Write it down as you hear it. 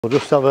We'll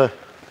just have a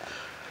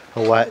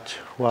wet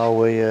while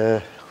we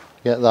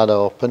get that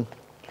open.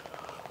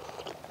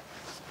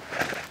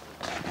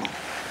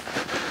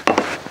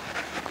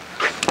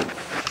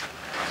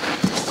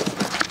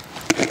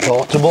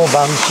 Portable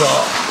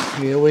bandsaw,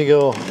 here we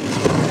go.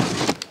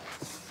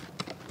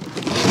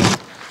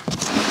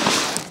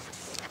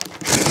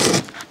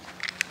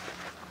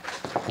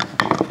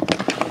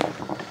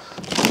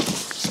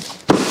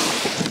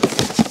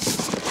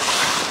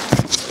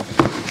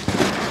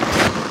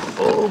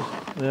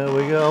 There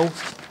we go.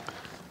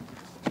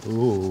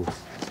 Ooh,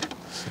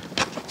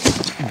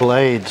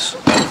 blades.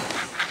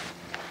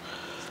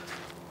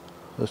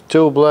 There's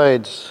two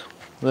blades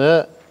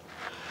there.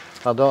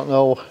 I don't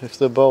know if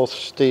they're both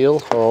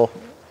steel or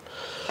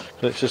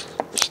it's just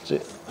I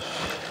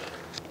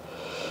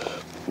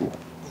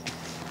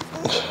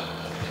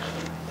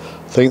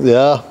think they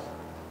are.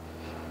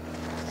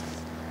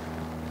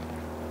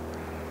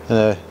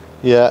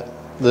 Yeah,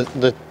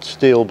 the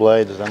steel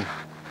blades then.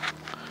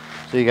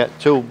 So you get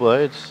two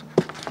blades.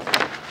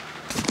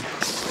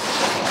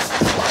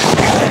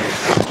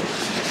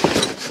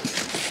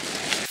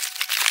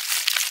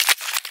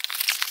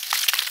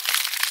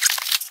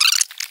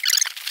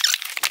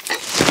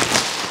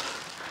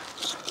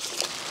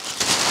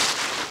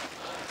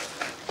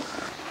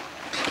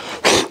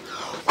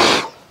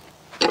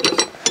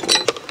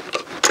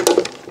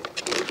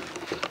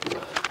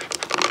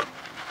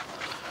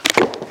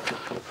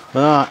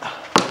 Right.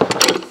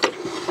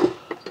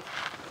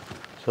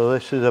 So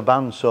this is a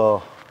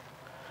bandsaw,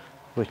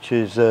 which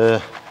is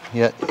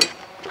yeah.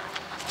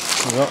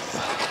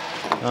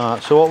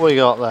 Alright, so what we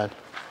got then?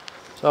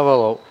 Let's have a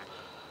look.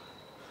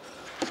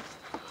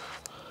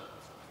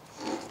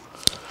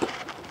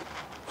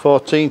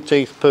 $14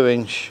 teeth per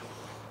inch.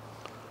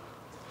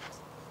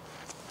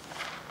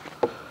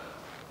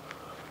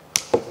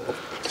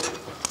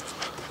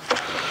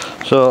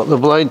 So the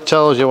blade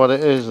tells you what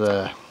it is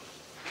there.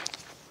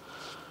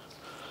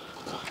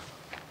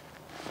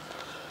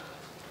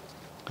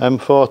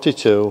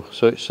 M42,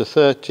 so it's a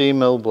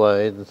 13mm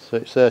blade, so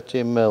it's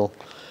 13mm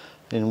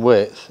in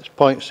width, it's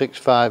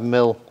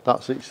 0.65mm,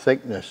 that's its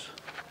thickness.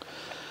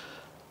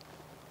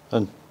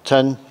 And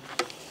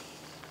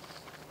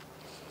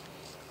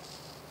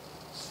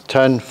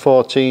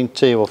 14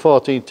 teeth, well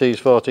 14 teeth,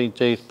 14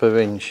 teeth per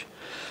inch.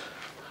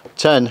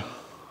 10,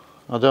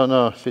 I don't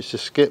know if it's a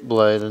skip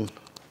blade and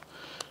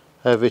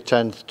every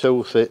 10th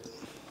tooth it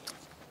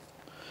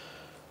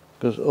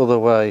goes other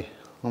way,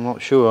 I'm not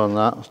sure on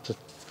that.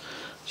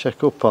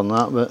 Check up on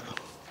that, but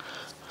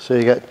so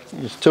you get,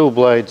 there's two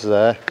blades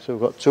there, so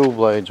we've got two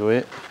blades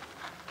with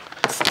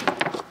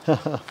it.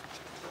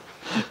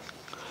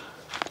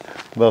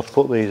 Well, I've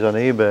put these on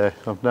eBay.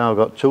 I've now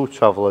got two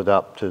travel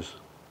adapters,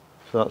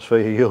 so that's for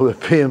your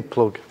European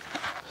plug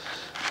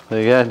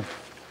again.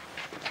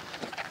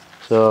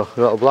 So we've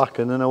got a black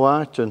and a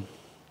white, and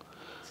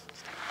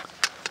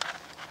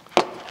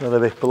gotta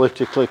be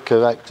politically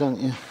correct, haven't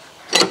you?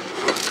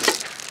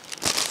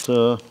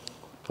 So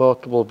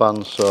portable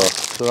bandsaw.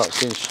 So that's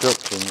the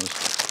instructions.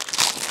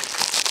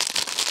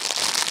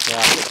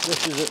 Yeah,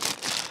 this is it.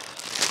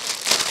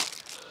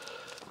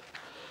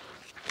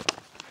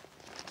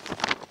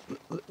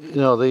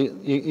 You know,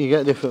 you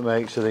get different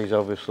makes of these,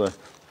 obviously.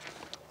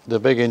 The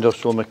big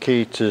industrial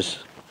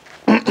Makitas,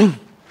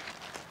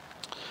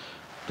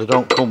 they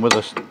don't come with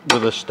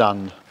a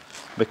stand,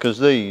 because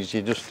these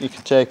you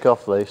can take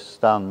off this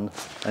stand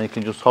and you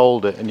can just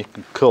hold it and you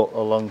can cut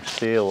along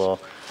steel, or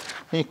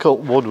you cut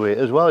wood with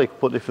it as well. You can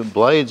put different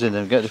blades in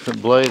and get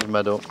different blades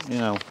made up, you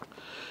know.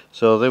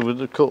 So they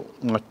would cut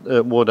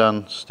wood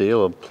and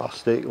steel and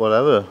plastic,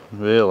 whatever,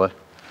 really.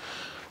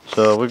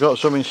 So we've got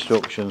some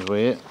instructions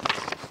with it.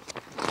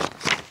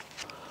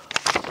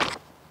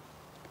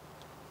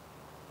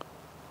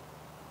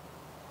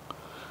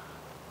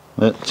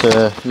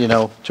 That you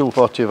know,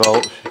 240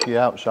 volts. If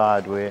you're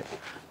outside with it,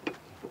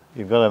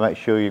 you've got to make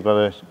sure you've got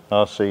a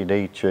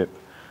RCD chip,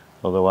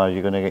 otherwise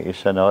you're going to get your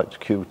sent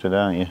electrocuted,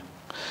 aren't you?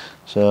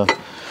 So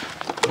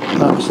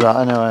that's that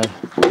anyway.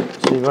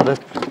 So you've got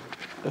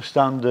a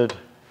standard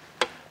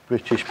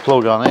British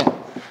plug on it,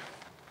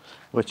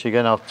 which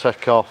again I'll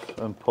take off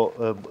and put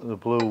the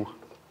blue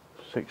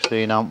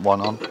 16 amp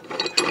one on.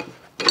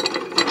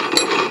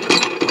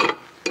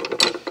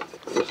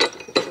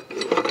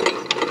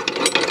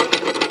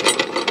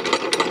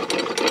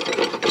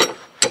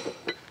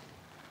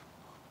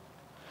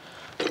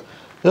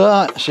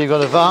 Right, so you've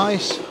got a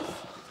vise.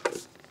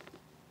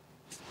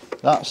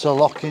 That's a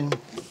locking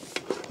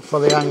for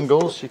the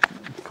angles. You can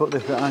cut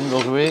different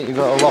angles with it. You've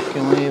got a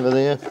locking lever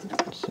there.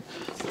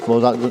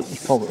 Well,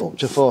 that's probably up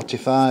to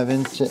 45,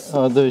 isn't it?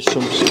 Oh, there's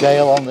some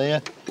scale on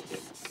there.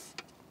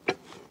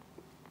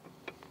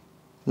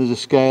 There's a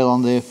scale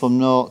on there from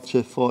 0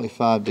 to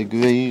 45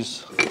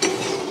 degrees.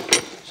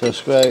 So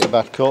square it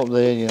back up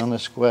there, you're on a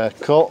square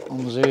cut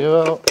on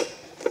 0.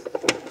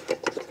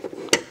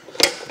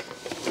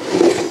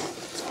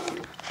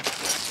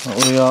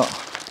 What we got?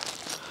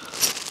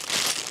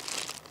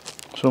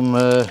 Some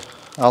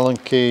Allen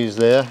keys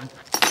there.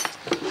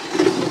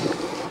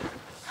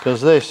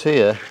 Because this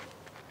here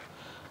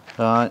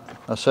Right,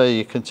 I say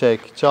you can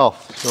take it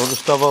off, so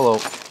just have a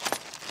look.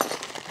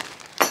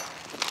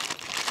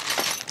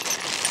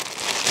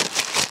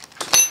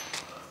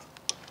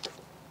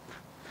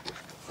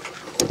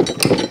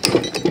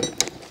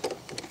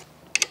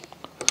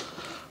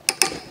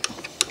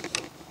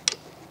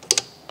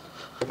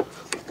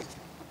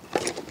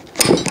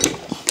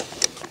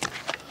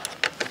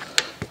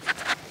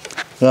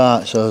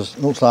 Right, so it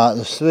looks like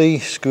there's 3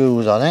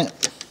 screws on it.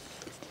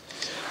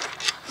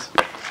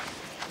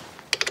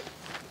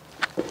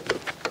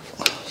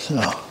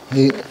 So,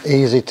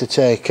 easy to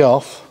take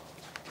off.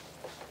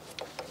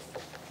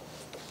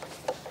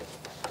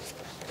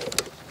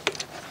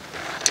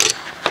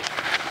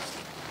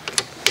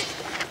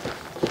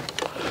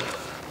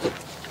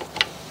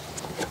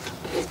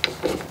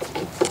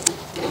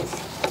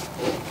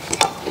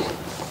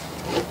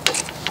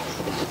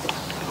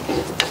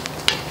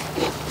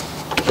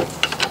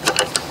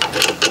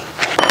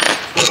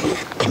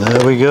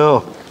 There we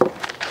go.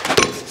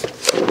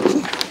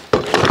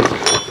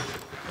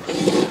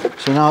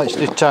 So now it's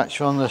detached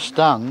from the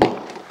stand.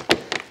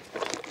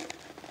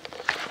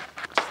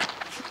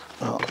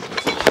 Oh.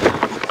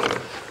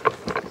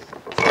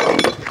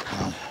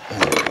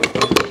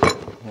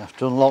 You have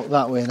to unlock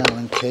that with an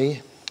Allen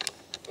key.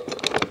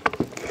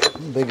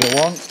 Bigger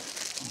one.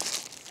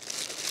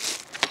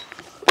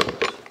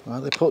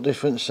 Well, they put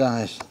different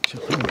size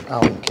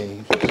Allen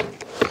keys.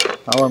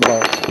 Allen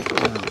bolts.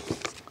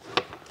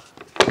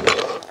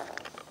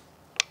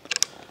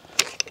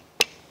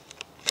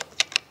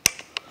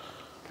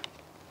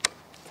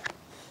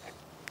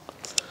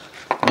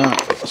 Yeah.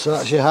 So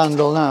that's your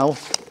handle now.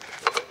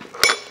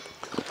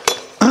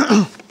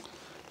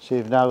 So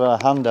you've now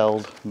got a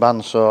handheld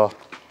bandsaw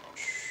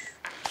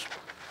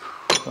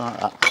like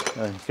that.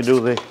 You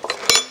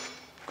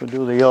could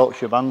do the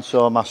Yorkshire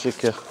bandsaw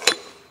massacre.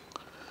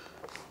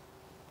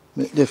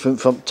 Bit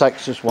different from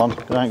Texas one.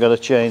 I ain't got a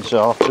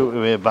chainsaw, do it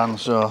with a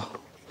bandsaw.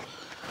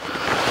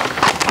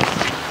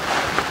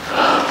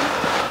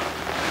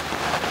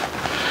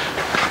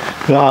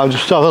 Right, I'll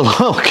just have a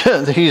look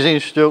at these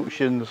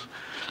instructions.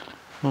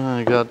 Oh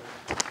my god.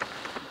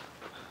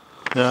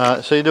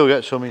 Yeah, so you do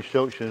get some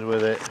instructions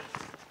with it.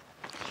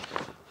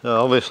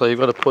 So obviously you've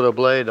got to put a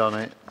blade on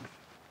it.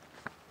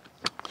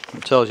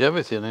 It tells you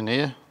everything in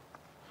here.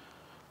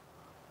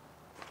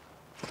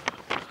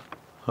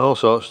 All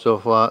sorts of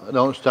stuff like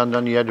don't stand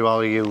on your head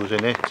while you're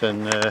using it,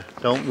 and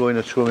don't go in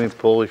a swimming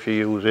pool if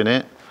you're using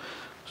it.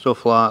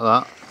 Stuff like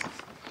that.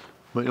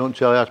 But it don't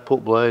tell you how to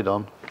put blade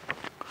on,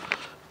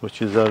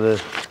 which is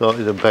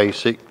a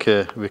basic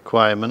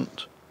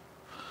requirement.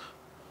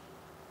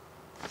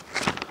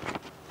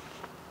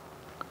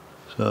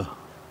 So,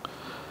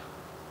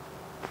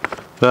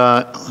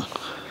 right,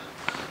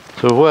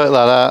 so we've worked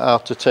that out how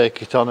to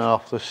take it on and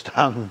off the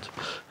stand.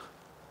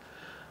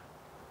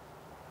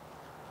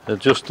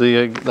 Adjust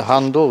the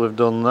handle, we've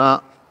done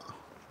that.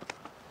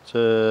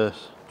 So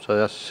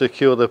that's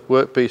secure the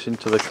workpiece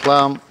into the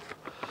clamp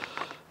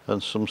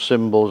and some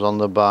symbols on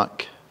the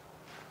back,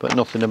 but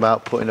nothing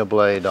about putting a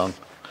blade on.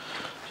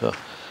 So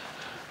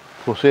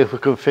we'll see if we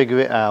can figure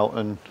it out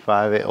and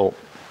fire it up.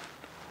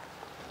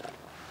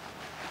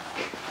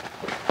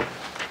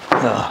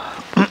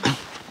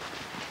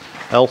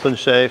 Health and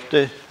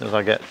safety, as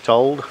I get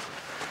told.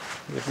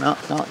 You've not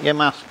got your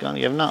mask on,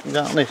 you've not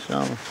got this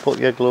on, put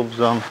your gloves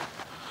on.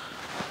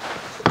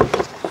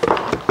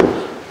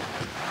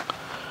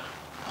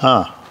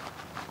 So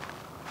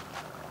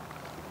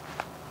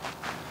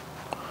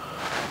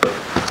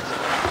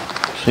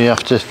you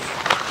have to,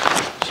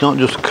 it's not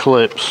just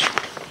clips.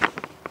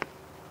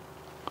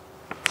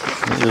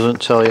 It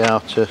doesn't tell you how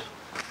to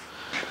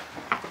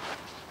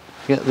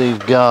get these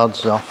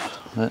guards off.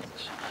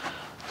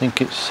 I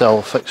think it's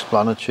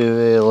self-explanatory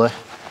really.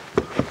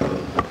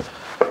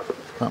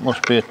 That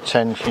must be a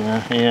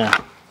tensioner here.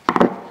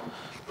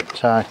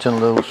 Tight and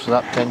loose, so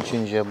that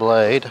tensions your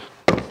blade.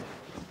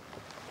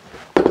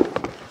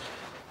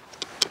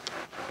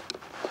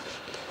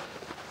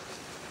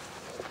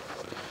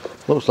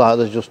 Looks like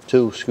there's just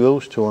 2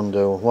 screws to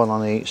undo, one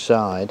on each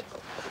side,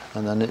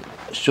 and then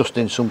it's just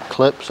in some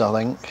clips,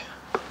 I think.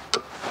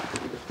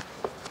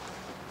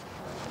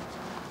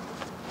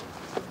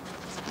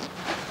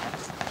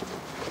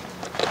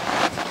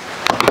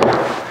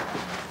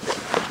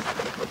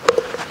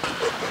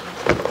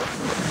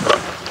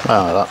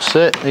 Ah, that's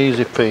it,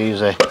 easy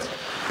peasy.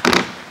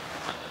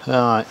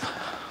 Right,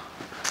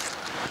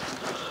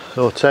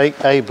 so take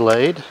a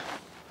blade,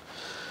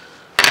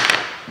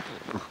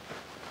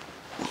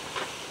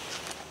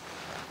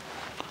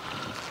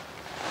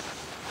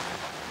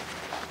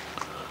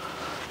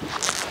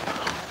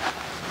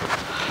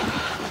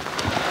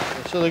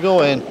 so they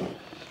go in.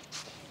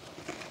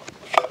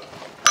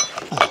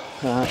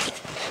 Right,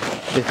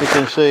 if you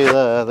can see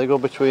there, they go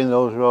between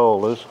those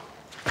rollers.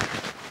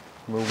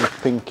 Move my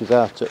pinkies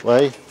out of the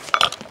way.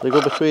 They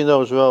go between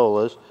those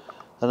rollers,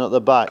 and at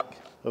the back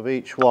of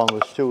each one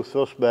there's 2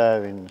 thrust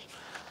bearings.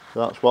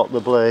 So that's what the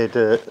blade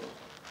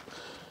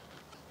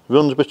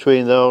runs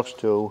between those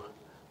 2,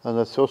 and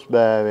the thrust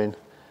bearing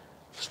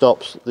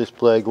stops this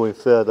blade going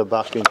further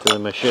back into the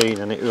machine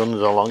and it runs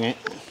along it.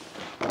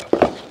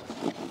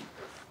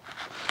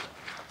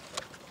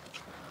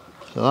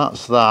 So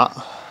that's that.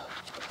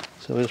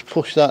 So we just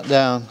push that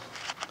down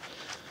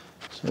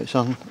so it's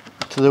on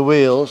to the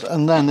wheels,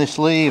 and then this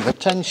lever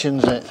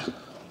tensions it.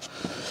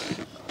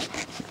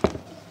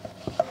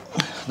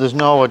 There's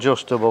no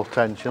adjustable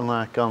tension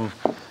like on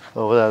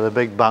over there, the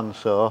big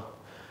bandsaw,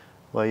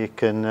 where you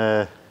can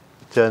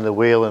turn the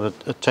wheel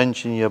and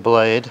tension your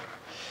blade.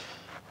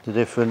 The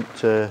different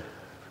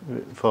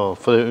for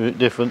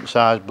different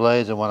size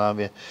blades and what have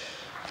you.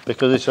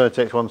 Because this only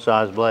takes one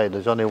size blade,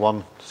 there's only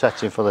one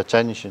setting for the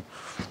tension.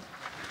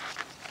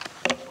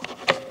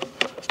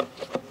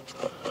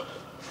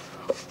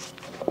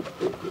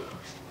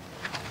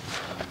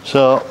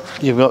 So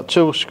you've got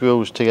 2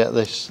 screws to get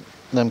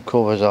them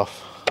covers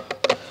off.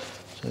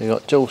 So you've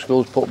got 2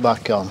 screws put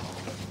back on.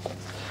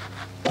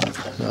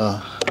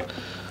 So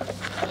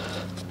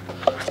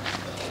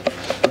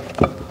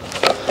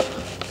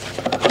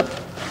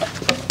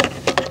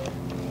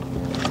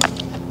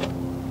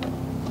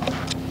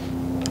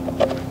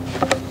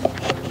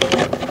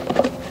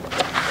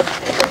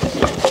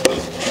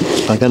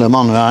if I get them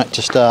on right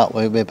to start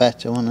with, it'd be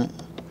better, wouldn't it?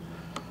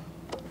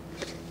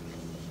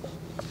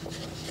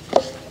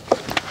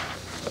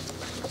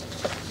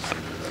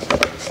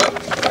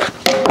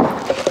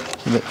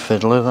 A bit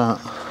fiddly that.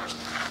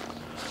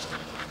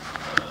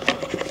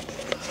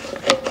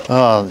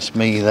 Oh, it's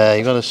me there.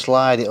 You've got to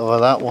slide it over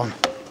that one.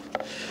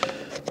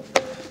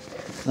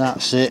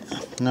 That's it.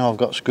 Now I've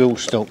got screw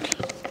stuck.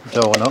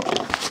 Going up.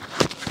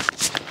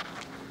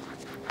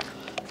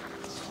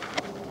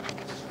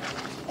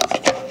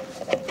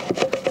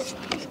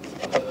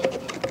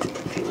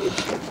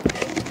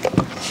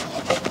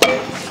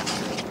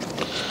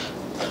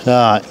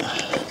 Right.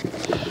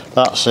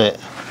 That's it.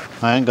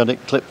 I ain't got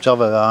it clipped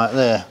over right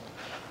there.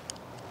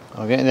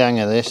 I'm getting the hang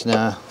of this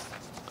now.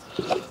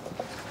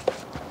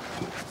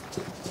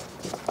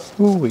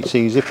 Ooh, it's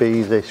easy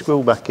peasy.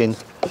 Screw back in.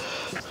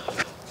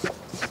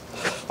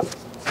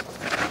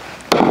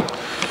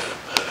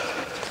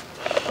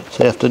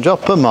 So you have to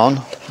drop them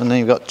on, and then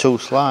you've got 2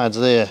 slides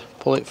there.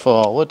 Pull it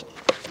forward.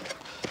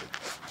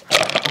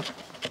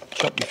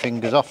 Chop your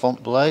fingers off on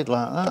the blade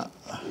like that.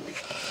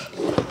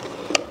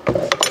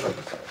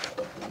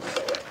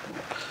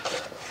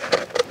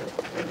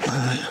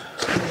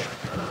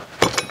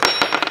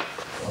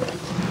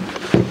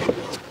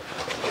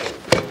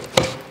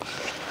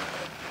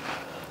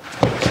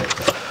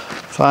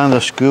 Find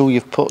the screw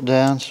you've put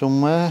down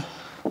somewhere.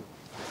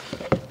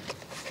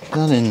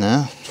 That in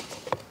there.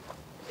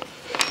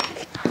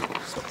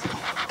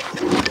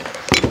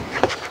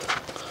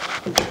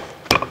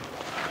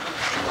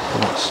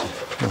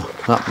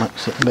 That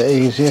makes it a bit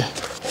easier.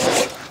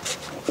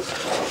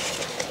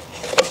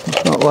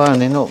 It's not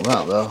lining up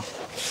that though.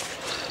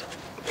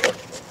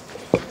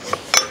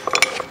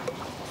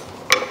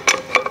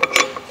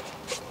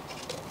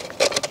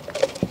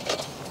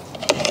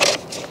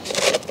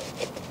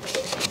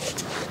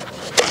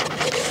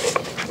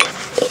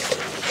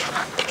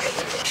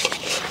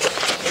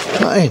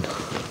 In.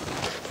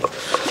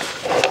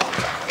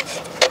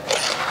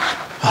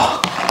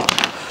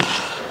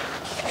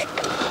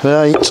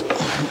 Right,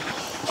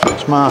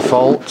 it's my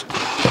fault.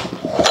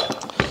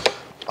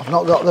 I've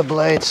not got the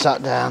blade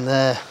sat down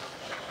there.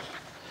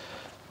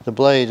 The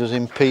blade was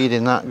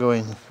impeding that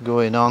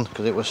going on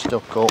because it was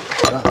stuck up.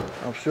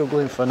 I'm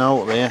struggling for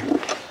note there.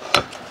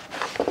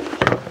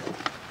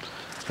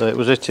 So it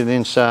was hitting the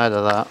inside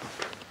of that.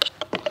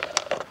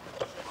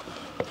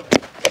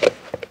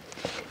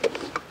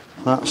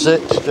 That's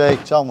it,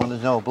 straight on when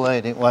there's no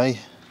blade in way.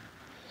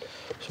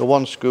 So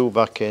 1 screw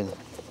back in.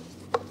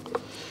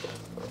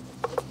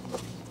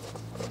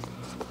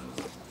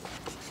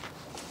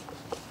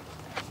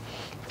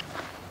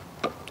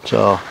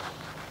 So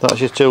that's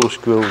your 2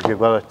 screws you've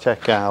got to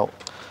take out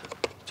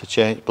to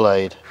change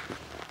blade.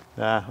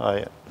 Yeah,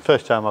 right.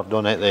 First time I've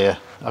done it there,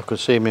 I could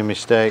see my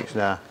mistakes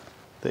now.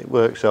 It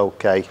works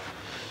okay.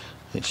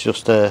 It's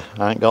just I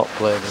ain't got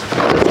blade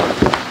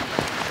in.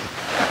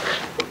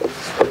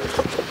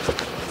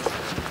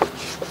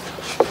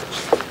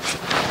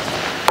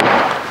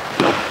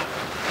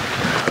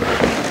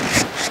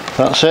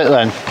 That's it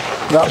then.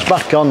 That's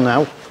back on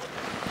now.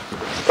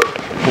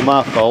 For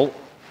my fault.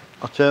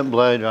 I turned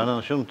blade around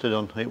and I shouldn't have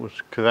done. It was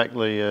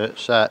correctly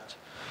set.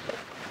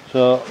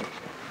 So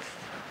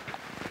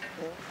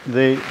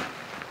let's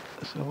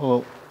have a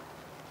look.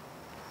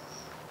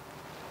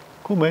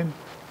 Come in.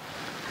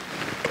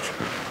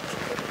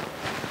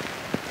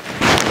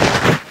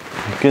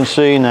 You can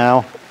see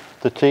now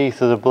the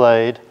teeth of the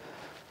blade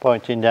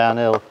pointing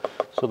downhill.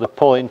 So they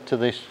pull into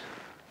this.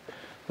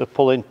 They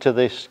pull into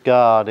this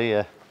guard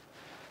here.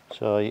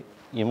 So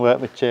you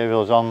work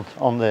materials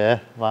on there,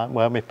 like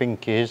where my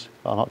pinky is.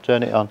 I'll not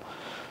turn it on,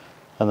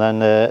 and then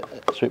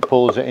so it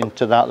pulls it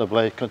into that. The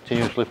blade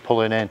continuously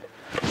pulling in.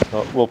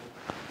 So we'll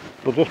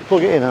just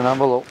plug it in and have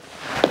a look.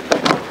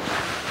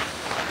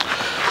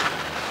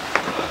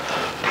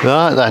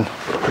 Right then.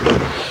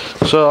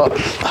 So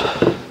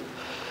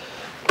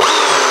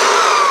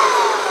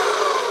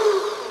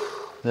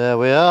There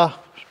we are,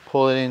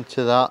 pulling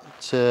into that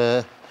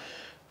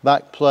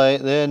back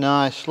plate there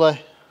nicely.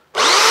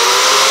 Locked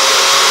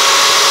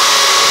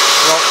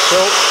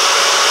up.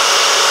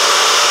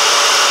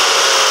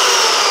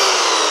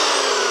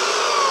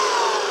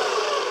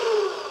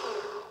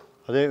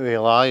 I didn't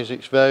realise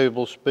it's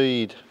variable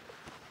speed.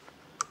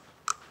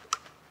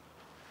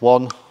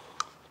 1,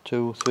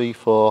 2, 3,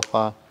 4,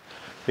 5.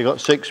 You've got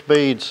 6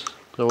 speeds.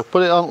 So we'll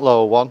put it on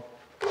low one.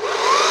 Like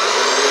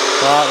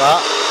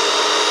that.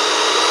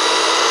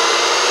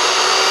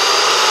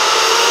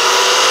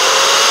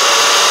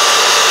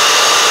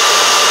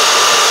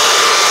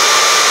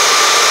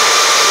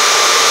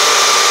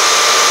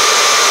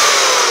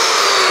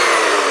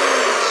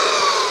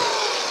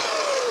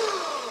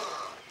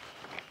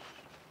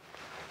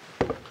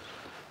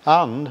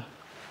 And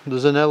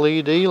there's an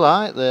LED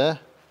light there.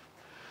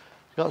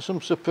 Got some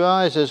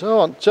surprises. Oh,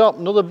 on top,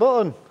 another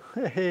button.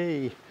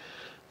 Hey,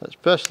 let's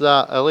press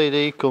that.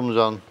 LED comes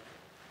on.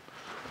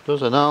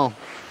 Doesn't know.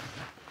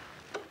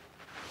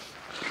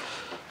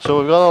 So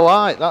we've got a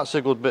light. That's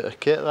a good bit of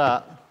kit,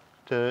 that.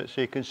 So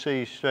you can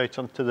see straight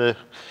onto the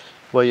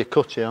where you're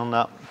cutting on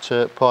that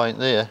point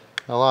there.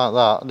 I like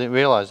that. I didn't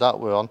realise that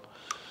were on.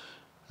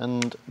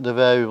 And the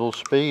variable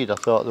speed. I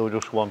thought they were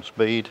just one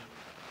speed.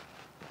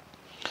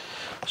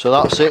 So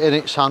that's it in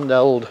its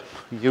handheld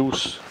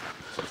use.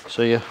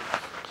 So you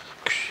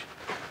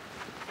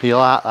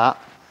like that,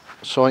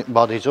 so it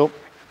bodies up.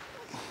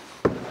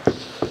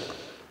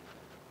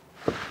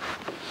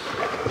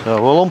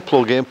 So we'll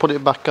unplug it and put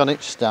it back on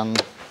its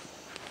stand.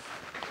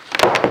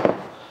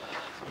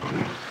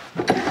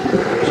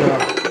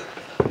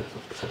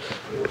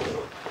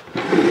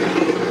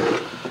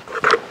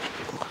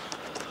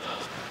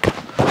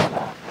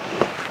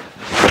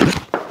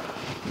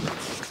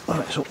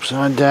 It's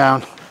upside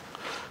down.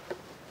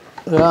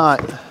 Right,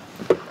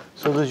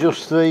 so there's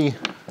just 3.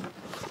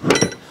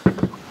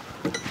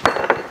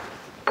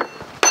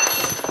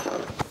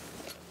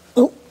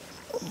 Oh.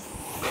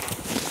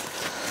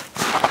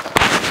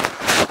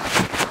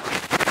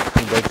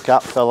 The big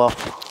cap fell off.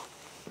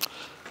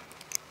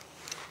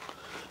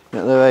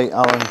 Get the 8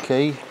 Allen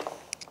key,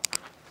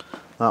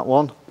 that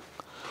one.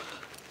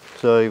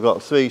 So you've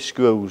got 3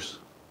 screws,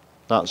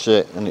 that's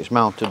it, and it's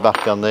mounted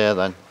back on there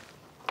then.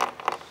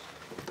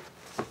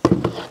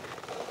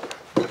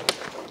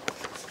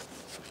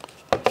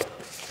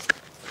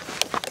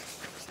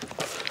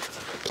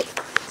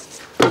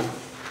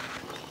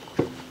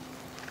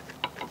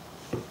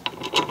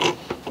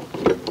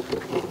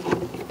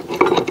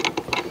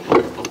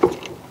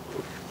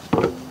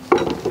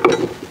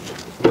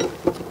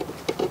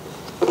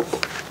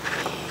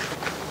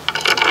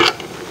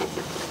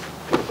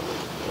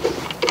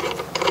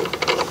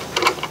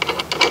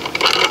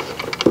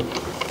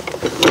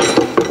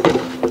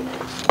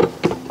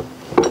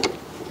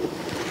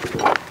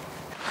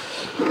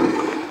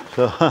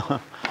 So on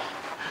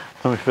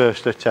my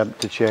first attempt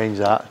to change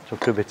that,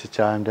 took a bit of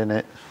time, didn't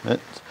it? But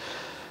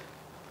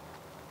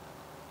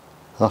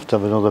I'll have to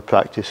have another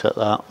practice at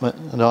that, but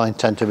I don't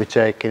intend to be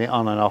taking it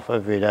on and off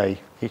every day.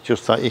 It's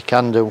just that you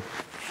can do.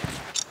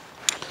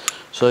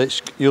 So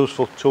it's a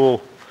useful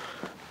tool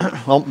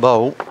on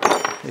boat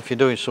if you're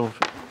doing some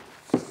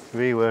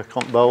rework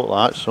on boat,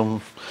 like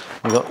you've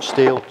got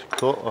steel to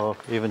cut, or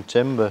even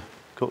timber,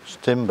 cuts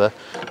timber.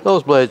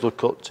 Those blades will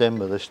cut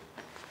timber. They're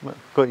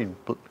cutting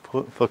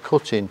for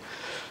cutting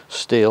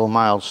steel,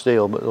 mild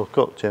steel, but they'll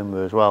cut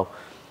timber as well.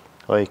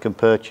 Or you can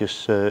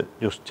purchase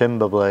just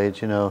timber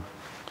blades, you know,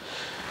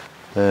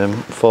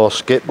 4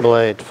 skip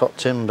blade for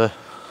timber.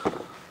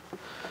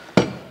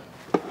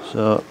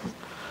 So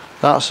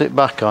that's it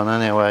back on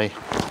anyway.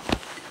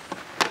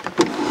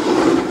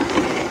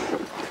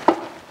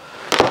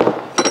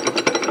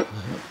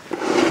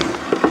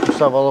 Let's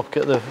have a look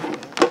at the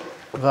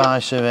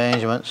vice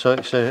arrangement. So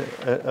it's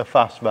a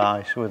fast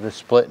vice with a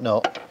split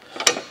nut.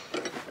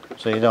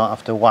 So you don't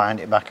have to wind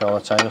it back all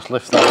the time, just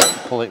lift that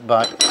up, pull it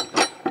back,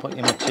 put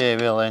your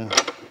material in,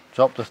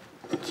 drop the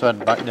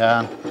thread back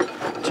down,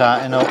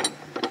 tighten up.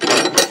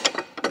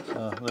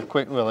 So they're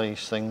quick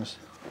release things.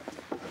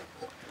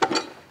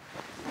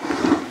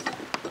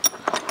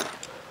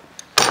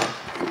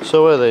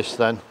 So with this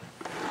then,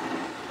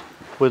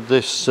 with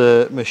this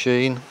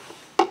machine,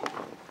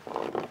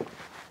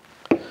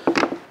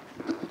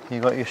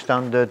 you've got your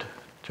standard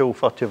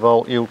 240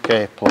 volt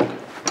UK plug.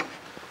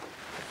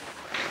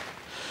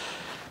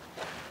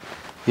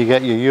 You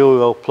get your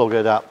Euro plug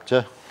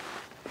adapter.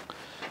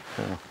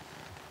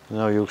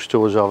 No use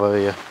to us over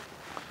here.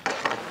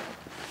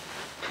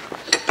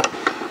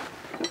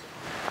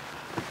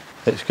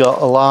 It's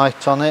got a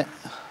light on it,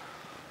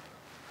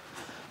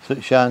 so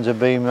it shines a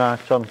beam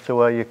right onto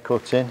where you're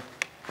cutting,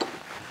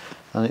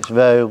 and it's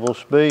variable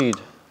speed.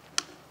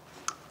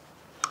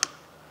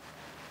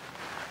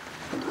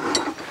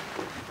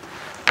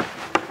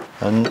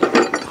 And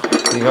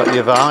you got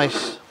your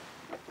vice,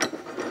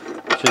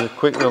 which is a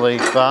quick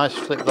release vice.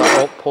 Flip that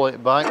up, pull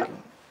it back,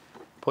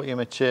 put your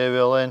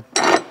material in,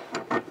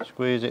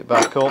 squeeze it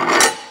back up,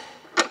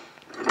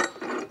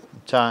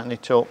 and tighten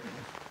it up,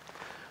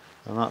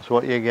 and that's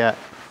what you get.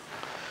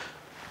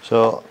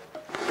 So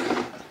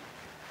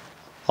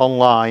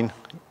online,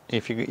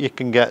 if you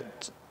can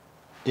get,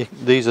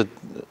 these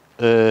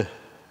are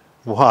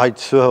wide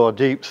throat or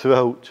deep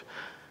throat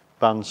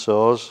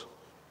bandsaws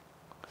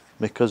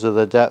because of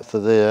the depth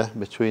of there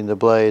between the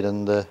blade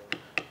and the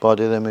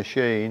body of the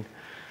machine.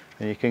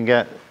 And you can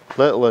get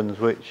little ones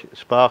which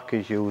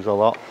sparkies use a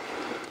lot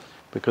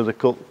because they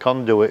cut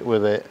conduit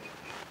with it,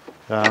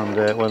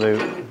 and when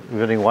they're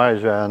running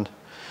wires around,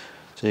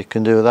 so you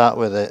can do that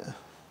with it.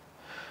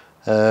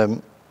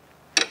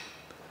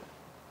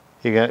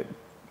 You get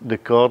the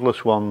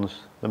cordless ones,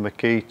 the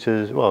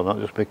Makitas, well, not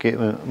just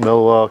Makita,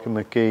 Milwaukee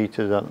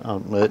Makitas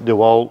and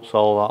DeWalt's,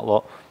 all that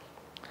lot.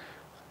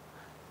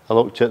 I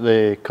looked at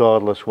the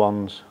cordless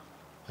ones.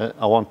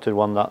 I wanted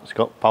one that's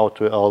got power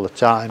to it all the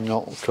time,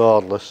 not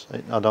cordless.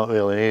 I don't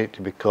really need it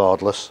to be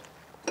cordless.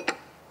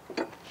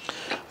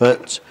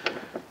 But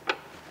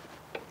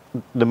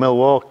the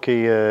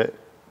Milwaukee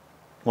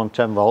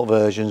 110 volt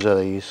versions of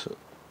these,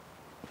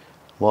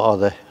 what are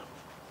they?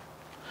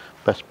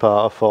 Best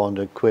part of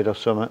 400 quid or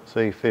something,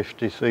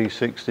 350,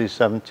 360,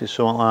 70,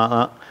 something like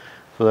that.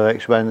 So they're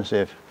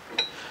expensive.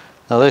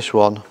 Now this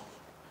one,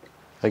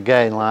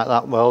 again like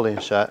that welding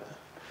set,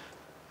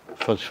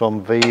 was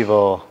from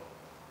Vevor.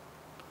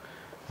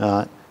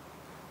 Right.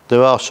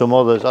 There are some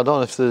others, I don't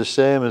know if they're the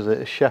same as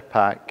it.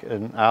 Shepak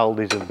and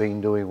Aldi's have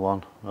been doing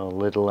one, or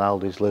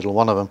Aldi's Lidl,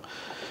 one of them.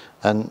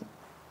 And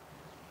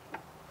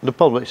they're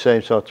probably the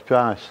same sort of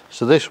price.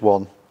 So this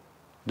one,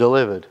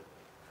 delivered,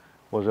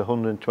 was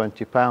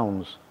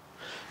 £120.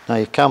 Now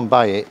you can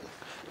buy it,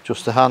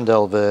 just the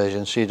handheld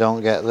version, so you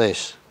don't get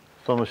this.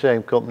 From the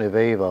same company,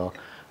 Vevor.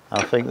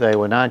 I think they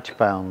were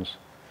 £90.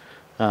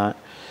 Right.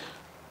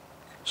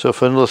 So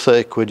for another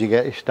 30 quid you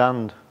get your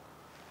stand,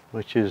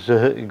 which is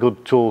a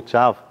good tool to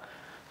have.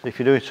 So if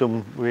you're doing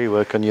some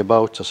rework on your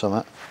boat or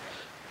something,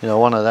 you know,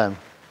 one of them,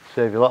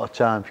 save you a lot of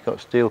time. If you've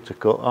got steel to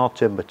cut or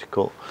timber to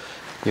cut,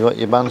 you got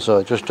your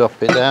bandsaw, just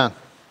drop it down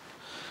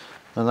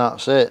and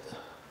that's it.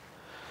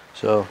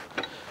 So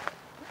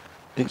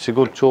it's a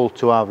good tool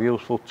to have,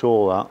 useful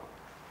tool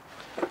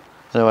that.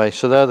 Anyway,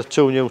 so they're the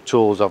two new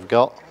tools I've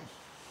got.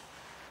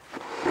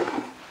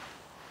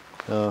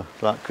 So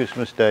like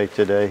Christmas Day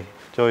today,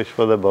 toys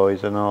for the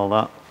boys and all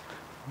that.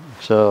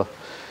 So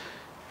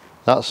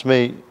that's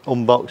me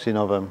unboxing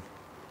of them.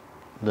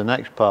 The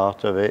next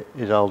part of it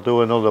is I'll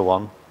do another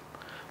one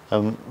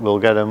and we'll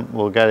get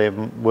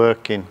him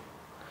working.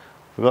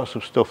 We've got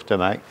some stuff to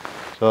make,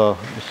 so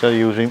instead of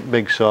using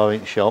big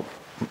sawing shop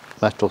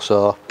metal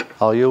saw,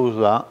 I'll use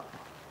that,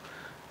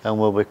 and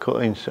we'll be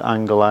cutting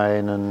angle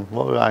iron and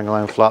angle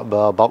iron flat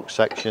bar box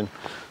section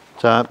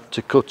type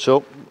to cut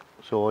up.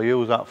 So we'll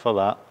use that for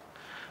that,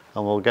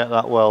 and we'll get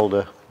that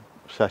welder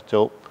set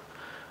up.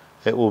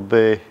 It will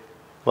be,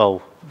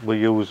 well, we'll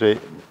use it.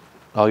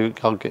 I'll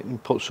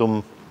put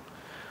some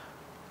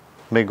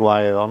MIG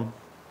wire on,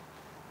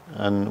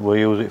 and we'll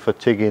use it for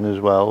tigging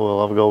as well.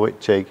 We'll have a go with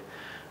TIG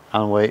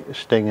and with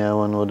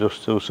Stinger, and we'll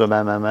just do some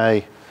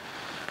MMA.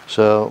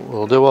 So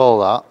we'll do all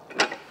that,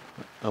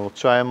 and we'll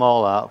try them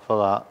all out for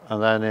that,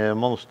 and then in a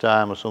month's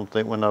time or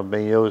something, when I've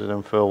been using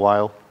them for a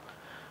while,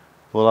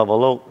 we'll have a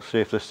look, see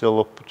if they're still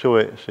up to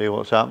it, see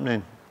what's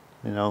happening,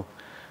 you know.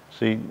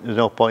 See, there's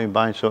no point in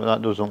buying something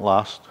that doesn't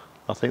last.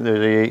 I think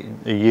there's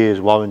a year's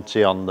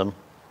warranty on them,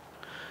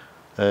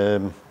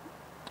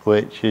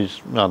 which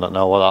is, I don't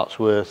know what that's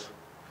worth.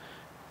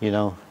 You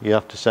know, you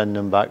have to send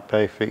them back,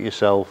 pay for it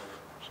yourself.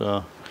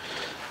 So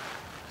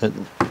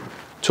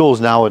tools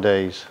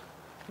nowadays,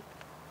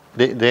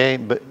 they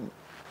ain't but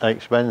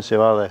expensive,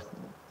 are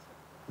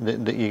they?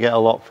 You get a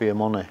lot for your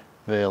money,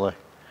 really.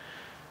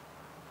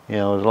 You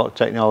know, there's a lot of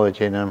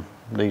technology in them.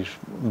 These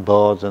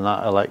boards and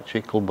that,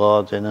 electrical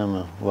boards in them,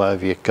 or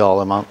whatever you call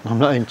them. I'm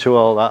not into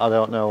all that. I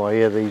don't know. I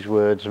hear these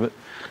words, but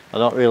I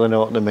don't really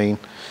know what they mean.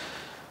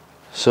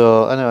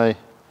 So anyway,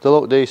 they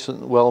look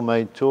decent,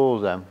 well-made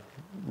tools. Them,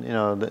 you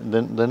know,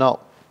 they're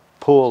not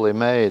poorly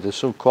made. There's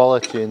some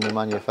quality in the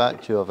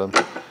manufacture of them.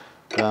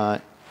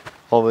 Right.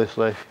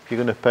 Obviously, if you're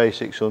going to pay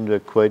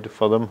 600 quid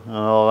for them and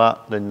all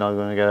that, then you're not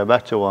going to get a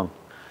better one.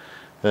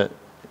 But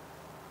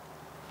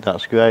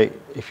that's great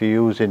if you're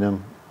using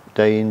them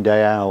day in,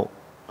 day out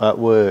at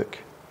work.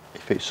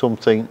 If it's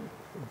something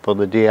for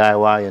the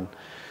DIY and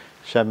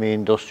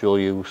semi-industrial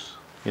use,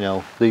 you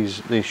know,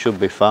 these should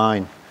be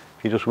fine.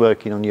 If you're just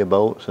working on your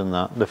boats and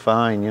that, they're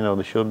fine, you know,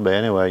 they should be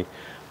anyway.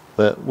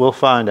 But we'll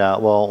find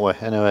out, won't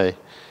we? Anyway,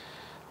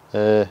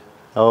 I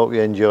hope you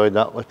enjoyed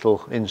that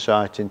little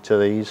insight into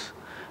these.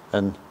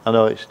 And I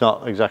know it's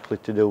not exactly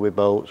to do with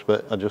boats,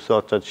 but I just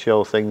thought I'd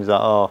show things that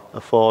are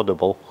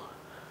affordable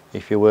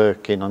if you're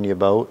working on your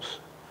boats.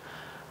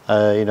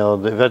 You know,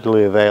 they're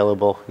readily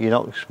available. You're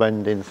not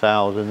spending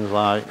thousands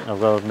like I've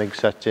got a big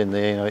set in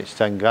there, you know, it's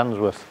 10 grand's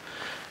worth.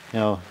 You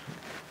know,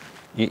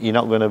 you're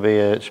not going to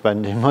be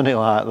spending money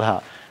like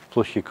that.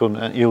 Plus you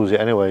couldn't use it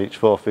anyway, it's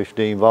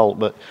 415 volt,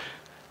 but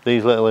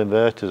these little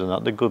inverters and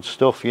that, they're good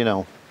stuff, you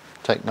know,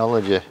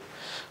 technology.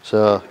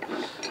 So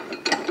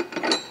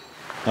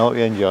I hope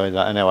you enjoyed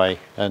that anyway,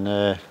 and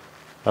I'd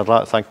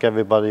like to thank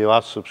everybody who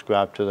has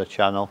subscribed to the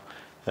channel.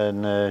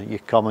 and your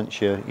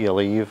comments you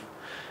leave.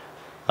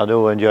 I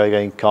do enjoy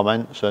getting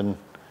comments, and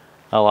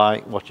I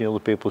like watching other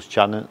people's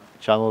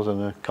channels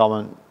and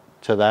comment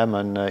to them,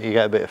 and you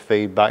get a bit of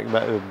feedback, a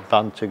bit of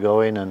banter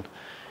going, and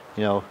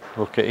you know,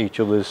 look at each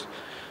other's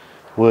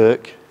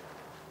work.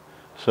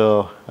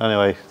 So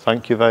anyway,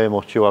 thank you very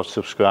much who have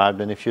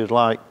subscribed, and if you'd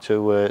like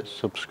to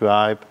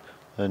subscribe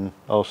and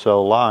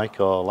also like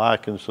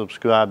and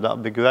subscribe,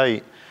 that'd be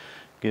great.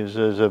 Gives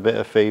us a bit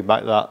of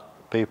feedback that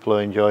people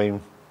are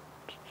enjoying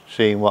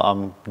seeing what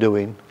I'm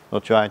doing or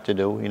trying to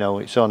do. You know,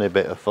 it's only a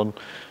bit of fun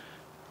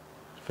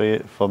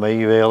for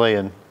me really,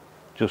 and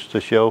just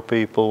to show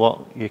people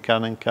what you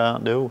can and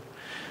can't do.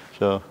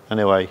 So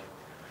anyway,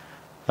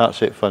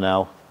 that's it for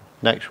now.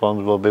 Next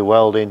ones will be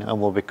welding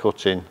and we'll be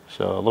cutting,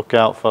 so look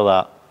out for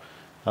that.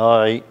 All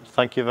right,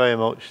 thank you very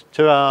much.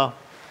 Ta-ra.